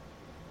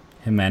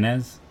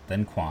 Jimenez,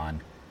 then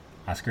Kwan.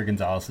 Oscar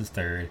Gonzalez is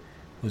 3rd.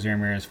 Jose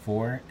Ramirez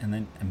 4. And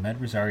then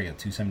Ahmed Rosario,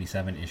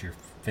 277, is your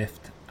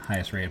 5th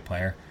highest rated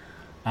player.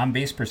 On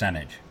base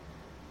percentage.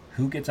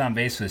 Who gets on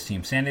base for this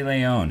team? Sandy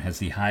Leon has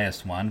the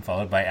highest one,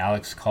 followed by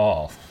Alex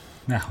Call.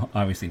 Now,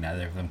 obviously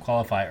neither of them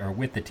qualify or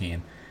with the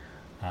team.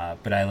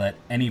 But I let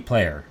any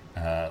player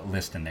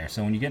list in there.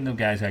 So when you get into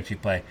guys who actually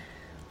play,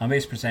 on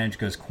base percentage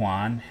goes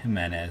Kwan,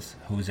 Jimenez,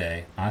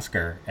 Jose,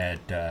 Oscar.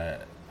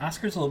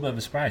 Oscar's a little bit of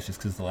a surprise just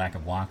because of the lack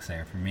of walks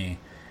there for me.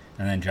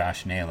 And then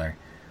Josh Naylor.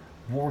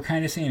 What we're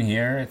kind of seeing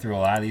here through a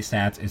lot of these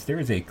stats is there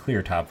is a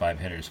clear top 5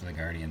 hitters for the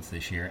Guardians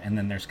this year, and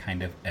then there's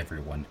kind of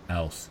everyone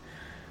else,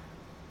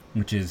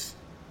 which is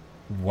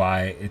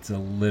why it's a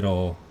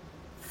little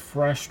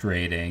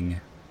frustrating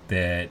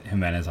that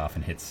Jimenez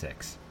often hits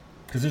 6,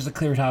 because there's a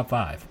clear top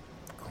 5.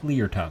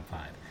 Clear top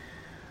 5.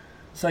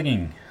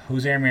 Slugging,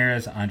 Jose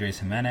Ramirez, Andres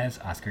Jimenez,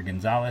 Oscar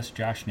Gonzalez,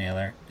 Josh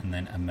Naylor, and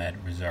then Ahmed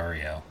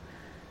Rosario.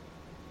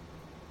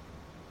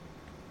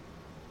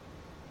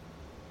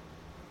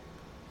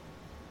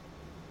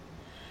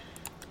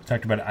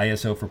 Talked about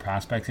ISO for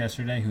prospects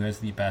yesterday. Who has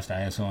the best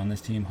ISO on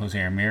this team?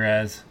 Jose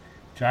Ramirez,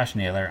 Josh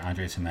Naylor,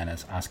 Andres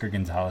Jimenez, Oscar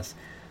Gonzalez.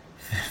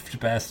 5th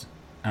best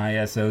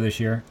ISO this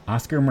year,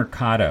 Oscar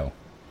Mercado.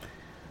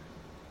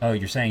 Oh,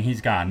 you're saying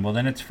he's gone. Well,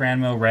 then it's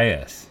Franmil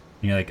Reyes.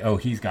 And you're like, oh,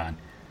 he's gone.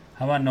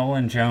 How about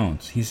Nolan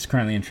Jones? He's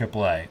currently in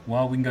AAA.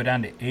 Well, we can go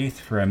down to 8th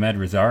for Ahmed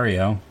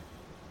Rosario.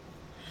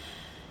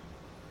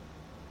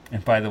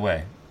 And by the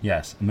way,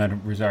 yes,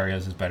 Ahmed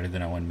Rosario's is better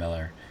than Owen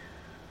Miller.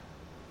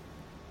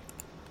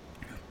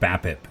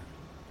 BABIP.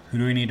 Who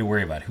do we need to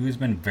worry about? Who has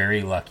been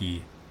very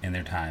lucky in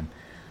their time?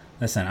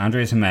 Listen,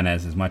 Andres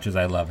Jimenez, as much as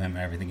I love him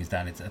and everything he's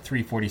done, it's a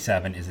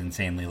 347 is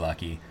insanely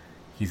lucky.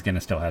 He's going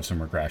to still have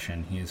some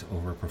regression. He is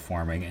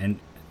overperforming, and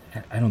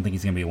I don't think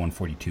he's going to be a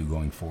 142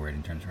 going forward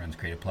in terms of runs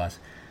created plus.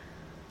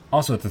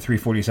 Also at the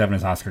 347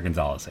 is Oscar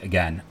Gonzalez.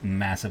 Again,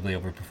 massively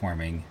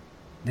overperforming.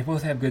 They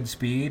both have good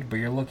speed, but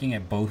you're looking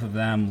at both of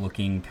them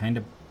looking kind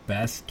of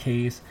best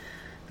case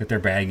that their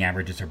batting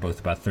averages are both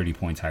about 30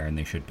 points higher than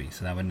they should be.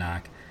 So that would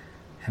knock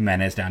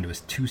Jimenez down to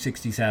his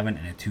 267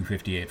 and a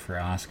 258 for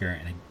Oscar.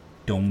 And I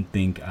don't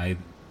think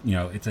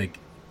it's like,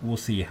 we'll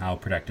see how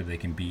productive they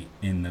can be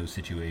in those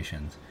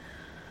situations.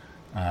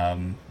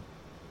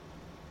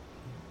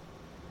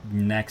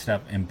 Next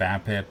up in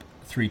BABIP,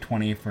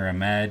 320 for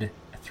Ahmed,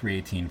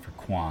 318 for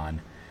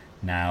Kwan.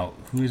 Now,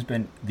 who has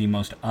been the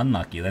most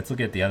unlucky? Let's look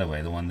at it the other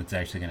way, the one that's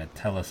actually going to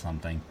tell us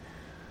something.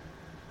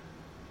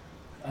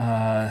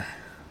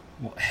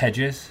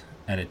 Hedges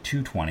at a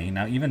 220.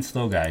 Now, even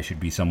slow guys should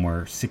be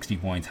somewhere 60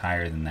 points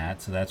higher than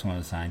that, so that's one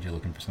of the signs you're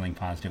looking for something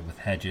positive with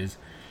Hedges.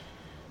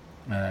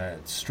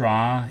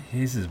 Straw,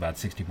 his is about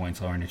 60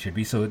 points lower than it should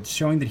be, so it's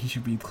showing that he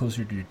should be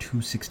closer to a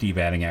 260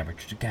 batting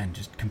average, which again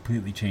just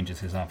completely changes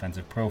his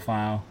offensive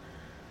profile.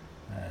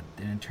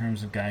 In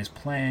terms of guys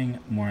playing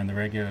more on the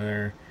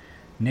regular,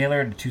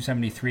 Naylor at a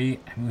 273.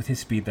 I mean, with his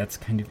speed, that's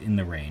kind of in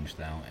the range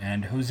though.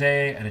 And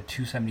Jose at a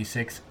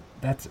 276.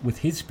 That's with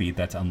his speed,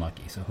 that's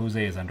unlucky. So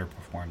Jose has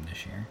underperformed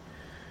this year.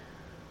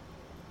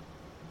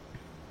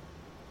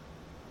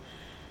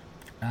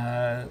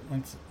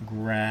 Let's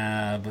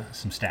grab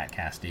some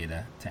StatCast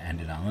data to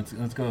end it on.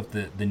 Let's go with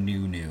the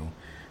new.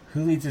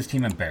 Who leads this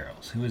team in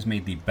barrels? Who has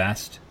made the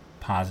best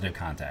positive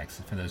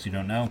contacts? For those who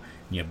don't know,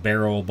 when you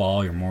barrel a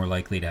ball, you're more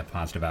likely to have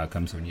positive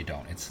outcomes when you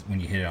don't. It's when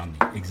you hit it on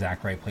the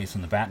exact right place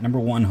on the bat. Number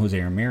 1, Jose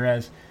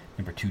Ramirez.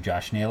 Number 2,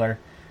 Josh Naylor.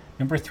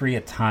 Number 3,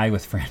 a tie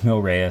with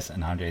Franmil Reyes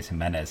and Andres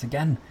Jimenez.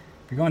 Again,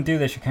 if you're going through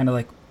this, you're kind of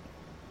like,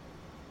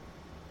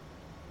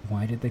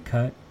 why did they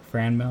cut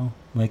Franmil?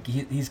 Like,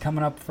 he's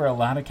coming up for a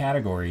lot of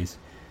categories.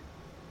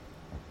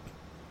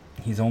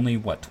 He's only,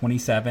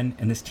 27?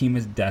 And this team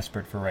is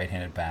desperate for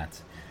right-handed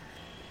bats.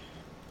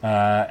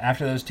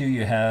 After those two,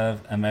 you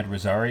have Ahmed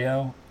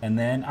Rosario, and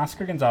then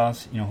Oscar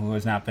Gonzalez, who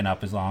has not been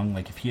up as long.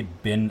 Like, if he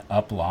had been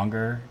up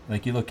longer,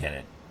 like, you look at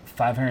it,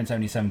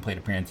 577 plate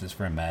appearances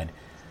for Ahmed,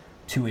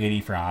 280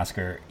 for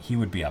Oscar. He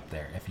would be up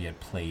there if he had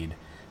played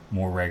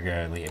more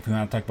regularly. If we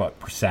want to talk about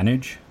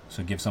percentage,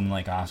 so give someone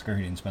like Oscar,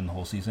 who didn't spend the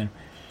whole season,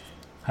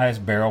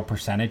 highest barrel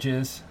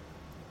percentages,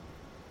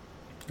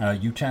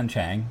 Yu-Chen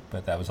Chang,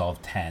 but that was all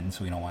of 10,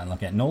 so we don't want to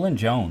look at. Nolan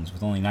Jones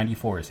with only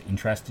 94 is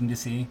interesting to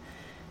see.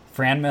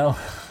 Franmil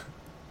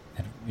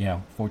at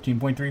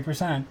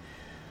 14.3%.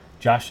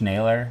 Josh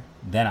Naylor,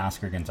 then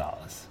Oscar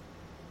Gonzalez,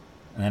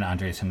 and then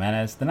Andres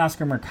Jimenez, then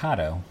Oscar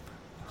Mercado,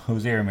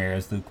 Jose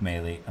Ramirez, Luke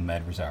Maile,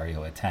 Ahmed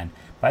Rosario at 10.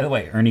 By the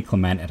way, Ernie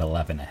Clement at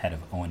 11 ahead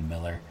of Owen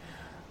Miller.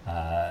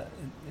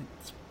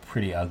 It's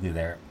pretty ugly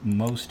there.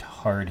 Most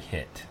hard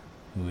hit.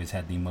 Who has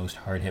had the most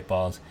hard hit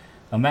balls?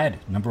 Ahmed,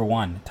 number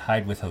 1,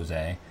 tied with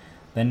Jose.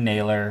 Then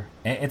Naylor.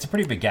 It's a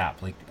pretty big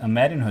gap. Like,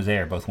 Ahmed and Jose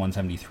are both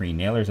 173.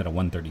 Naylor's at a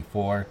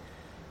 134.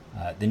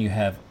 Then you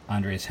have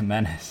Andres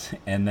Jimenez.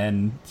 And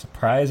then,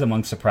 surprise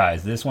among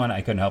surprise, this one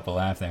I couldn't help but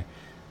laugh there.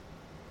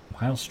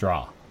 Myles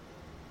Straw.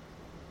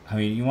 I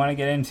mean, you want to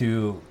get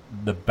into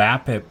the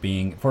BABIP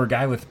being, for a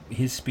guy with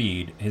his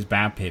speed, his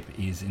BABIP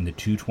is in the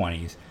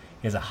 220s.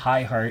 He has a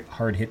high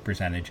hard hit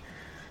percentage.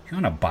 If you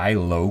want to buy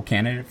low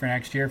candidate for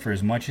next year, for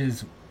as much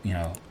as,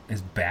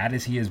 as bad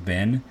as he has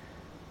been,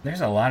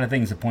 there's a lot of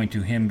things that point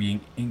to him being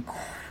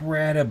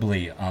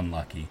incredibly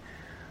unlucky.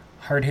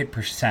 Hard hit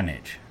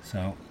percentage.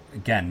 So,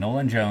 again,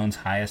 Nolan Jones,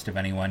 highest of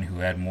anyone who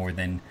had more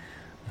than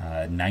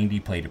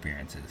 90 plate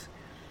appearances.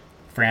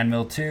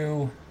 Franmil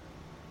 2.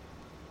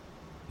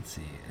 Let's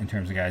see. In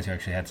terms of guys who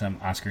actually had some,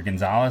 Oscar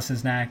Gonzalez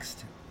is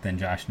next. Then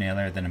Josh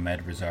Naylor. Then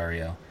Ahmed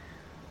Rosario.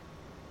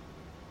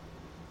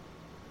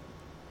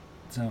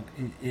 So,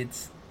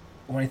 it's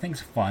what I think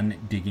is fun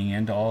digging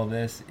into all of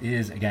this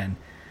is, again,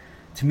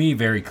 to me,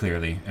 very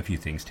clearly, a few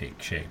things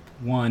take shape.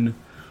 1,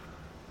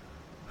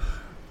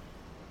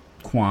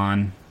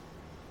 Kwan,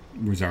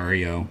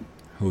 Rosario,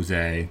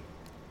 Jose,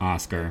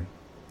 Oscar,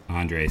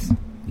 Andres,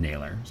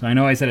 Naylor. So I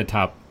know I said a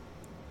top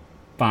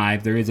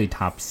 5. There is a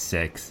top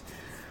 6.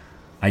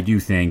 I do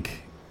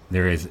think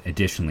there is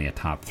additionally a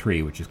top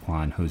 3, which is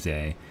Kwan,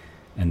 Jose,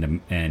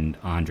 and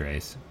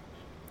Andres.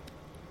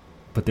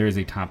 But there is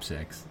a top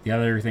 6. The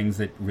other things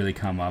that really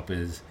come up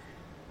is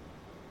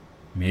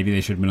maybe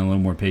they should have been a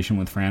little more patient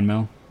with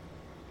Franmil.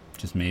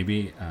 Just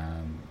maybe.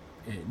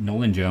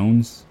 Nolan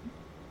Jones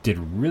did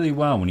really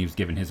well when he was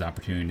given his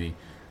opportunity.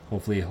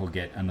 Hopefully he'll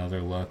get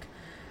another look.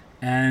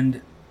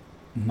 And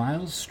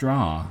Myles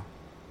Straw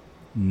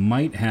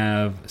might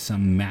have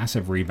some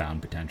massive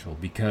rebound potential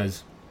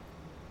because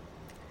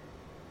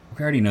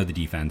we already know the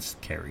defense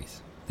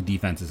carries. The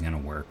defense is going to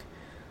work.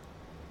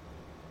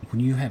 When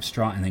you have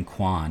Straw and then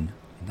Kwan,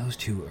 those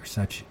two are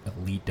such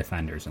elite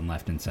defenders in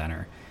left and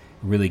center.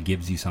 It really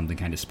gives you something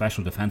kind of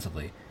special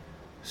defensively.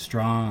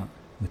 Straw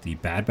with the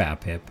bad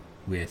BABIP,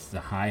 with the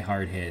high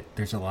hard hit,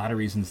 there's a lot of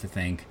reasons to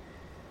think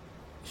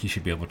he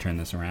should be able to turn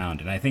this around.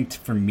 And I think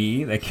for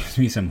me, that gives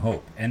me some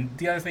hope. And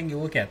the other thing you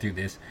look at through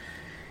this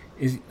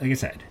is, like I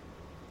said,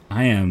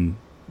 I'm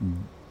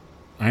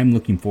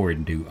looking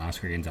forward to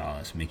Oscar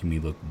Gonzalez making me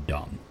look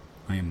dumb.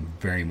 I am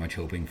very much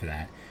hoping for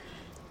that.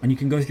 And you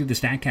can go through the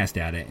StatCast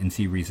data and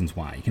see reasons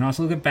why. You can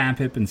also look at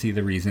BABIP and see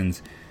the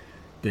reasons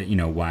that,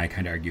 why I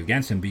kind of argue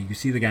against him. But you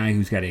see the guy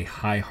who's got a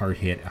high hard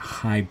hit, a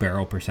high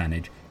barrel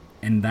percentage,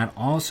 and that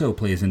also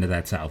plays into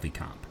that Salvi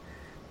comp,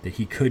 that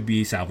he could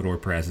be Salvador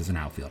Perez as an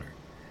outfielder.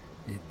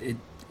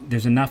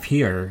 There's enough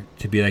here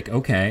to be like,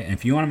 okay,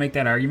 if you want to make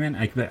that argument,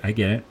 I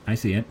get it. I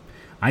see it.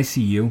 I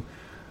see you.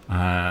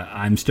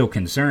 I'm still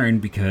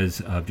concerned because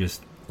of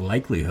just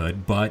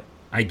likelihood, but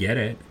I get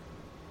it.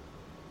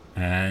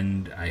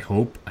 And I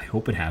hope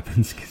it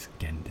happens because,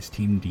 again, this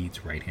team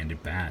needs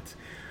right-handed bats.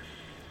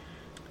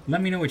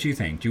 Let me know what you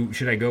think.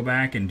 Should I go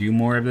back and do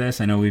more of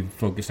this? I know we've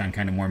focused on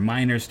kind of more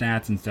minor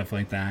stats and stuff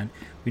like that.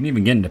 We didn't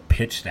even get into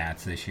pitch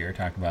stats this year.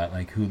 Talk about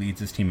like who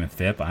leads this team in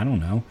FIP. I don't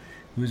know.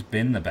 Who's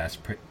been the best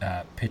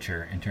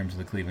pitcher in terms of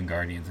the Cleveland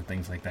Guardians and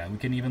things like that. We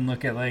can even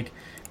look at like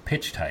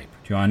pitch type.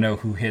 Do you want to know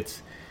who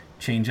hits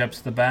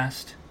changeups the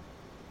best?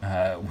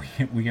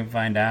 We can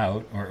find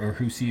out, or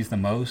who sees the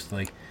most.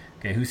 Like,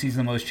 okay, who sees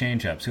the most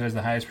changeups? Who has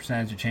the highest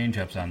percentage of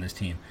changeups on this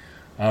team?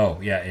 Oh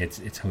yeah,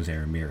 it's Jose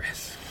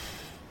Ramirez.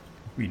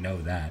 We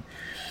know that.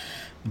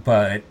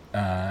 But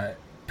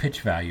pitch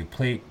value,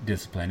 plate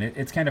discipline.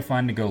 It's kind of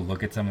fun to go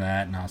look at some of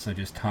that and also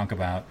just talk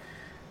about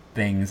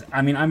things.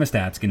 I mean, I'm a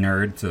stats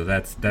nerd, so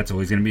that's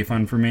always going to be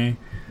fun for me.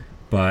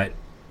 But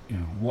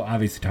we'll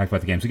obviously talk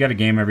about the games. We got a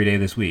game every day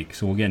this week,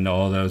 so we'll get into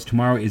all of those.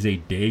 Tomorrow is a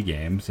day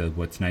game, so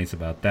what's nice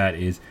about that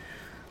is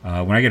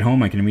when I get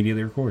home, I can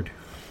immediately record.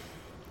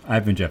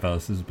 I've been Jeff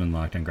Ellis. This has been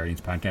Locked On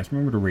Guardians Podcast.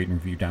 Remember to rate and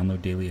review,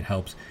 download daily. It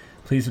helps.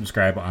 Please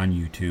subscribe on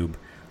YouTube.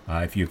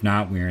 If you have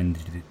not, we're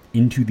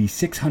into the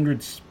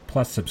 600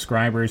 plus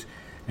subscribers.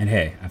 And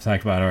hey, I've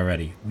talked about it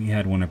already. We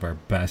had one of our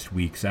best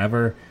weeks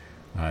ever.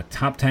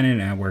 Top 10 in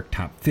the network,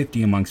 top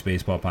 50 amongst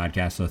baseball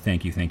podcasts. So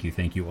thank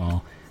you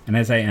all. And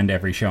as I end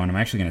every show, and I'm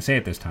actually going to say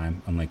it this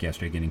time, unlike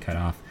yesterday getting cut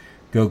off,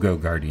 go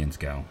Guardians,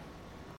 go.